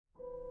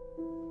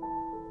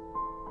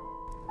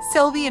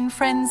Selby and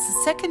Friends'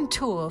 second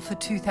tour for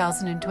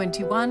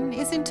 2021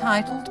 is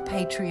entitled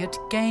Patriot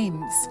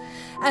Games,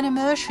 an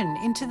immersion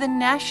into the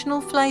national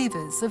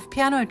flavours of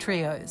piano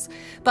trios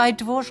by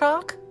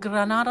Dvorak,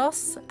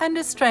 Granados and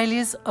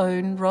Australia's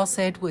own Ross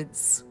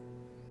Edwards.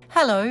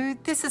 Hello,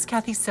 this is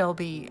Kathryn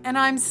Selby, and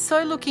I'm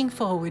so looking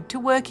forward to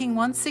working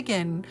once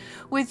again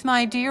with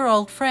my dear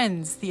old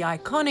friends, the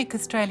iconic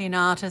Australian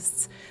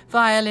artists,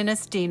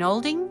 violinist Dene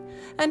Olding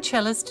and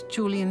cellist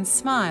Julian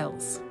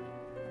Smiles.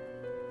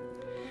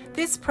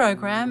 This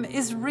program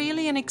is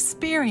really an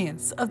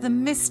experience of the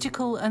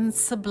mystical and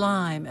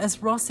sublime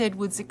as Ross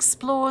Edwards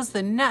explores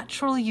the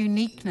natural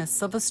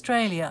uniqueness of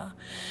Australia.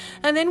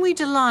 And then we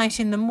delight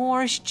in the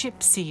Moorish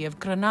gypsy of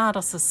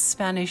Granados'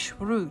 Spanish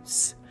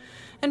roots.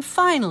 And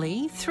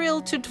finally,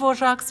 thrilled to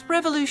Dvorak's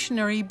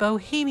revolutionary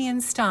bohemian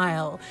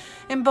style,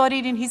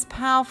 embodied in his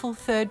powerful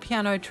third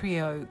piano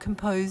trio,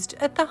 composed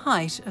at the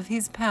height of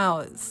his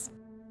powers.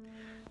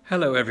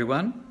 Hello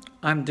everyone,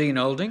 I'm Dene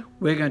Olding.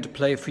 We're going to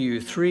play for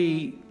you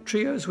three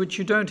trios which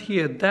you don't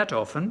hear that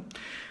often.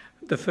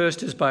 The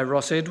first is by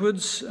Ross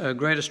Edwards, a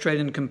great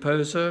Australian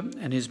composer,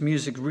 and his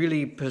music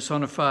really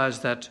personifies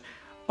that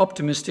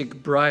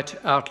optimistic, bright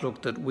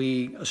outlook that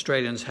we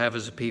Australians have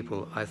as a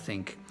people, I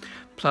think.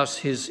 Plus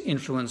his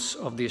influence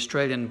of the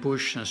Australian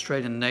bush and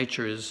Australian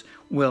nature is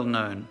well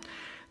known.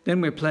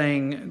 Then we're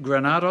playing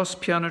Granados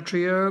piano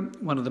trio,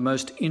 one of the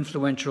most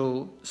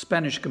influential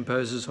Spanish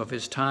composers of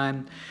his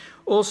time,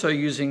 also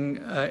using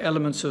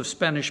elements of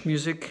Spanish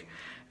music.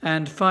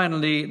 And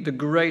finally, the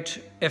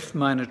great F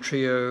minor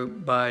trio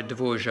by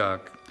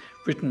Dvorak,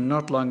 written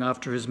not long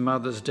after his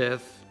mother's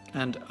death,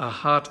 and a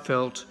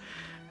heartfelt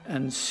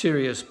and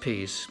serious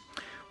piece.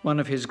 One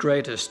of his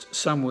greatest,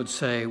 some would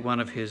say one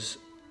of his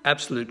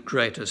absolute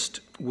greatest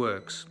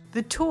works.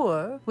 The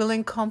tour will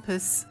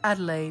encompass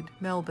Adelaide,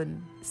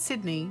 Melbourne,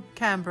 Sydney,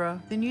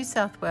 Canberra, the New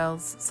South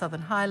Wales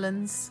Southern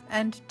Highlands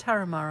and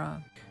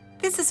Turramurra.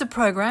 This is a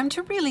program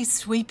to really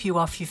sweep you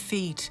off your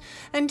feet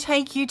and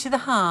take you to the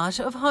heart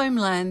of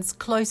homelands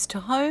close to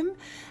home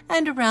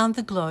and around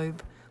the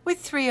globe, with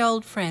three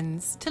old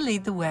friends to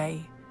lead the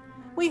way.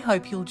 We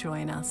hope you'll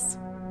join us.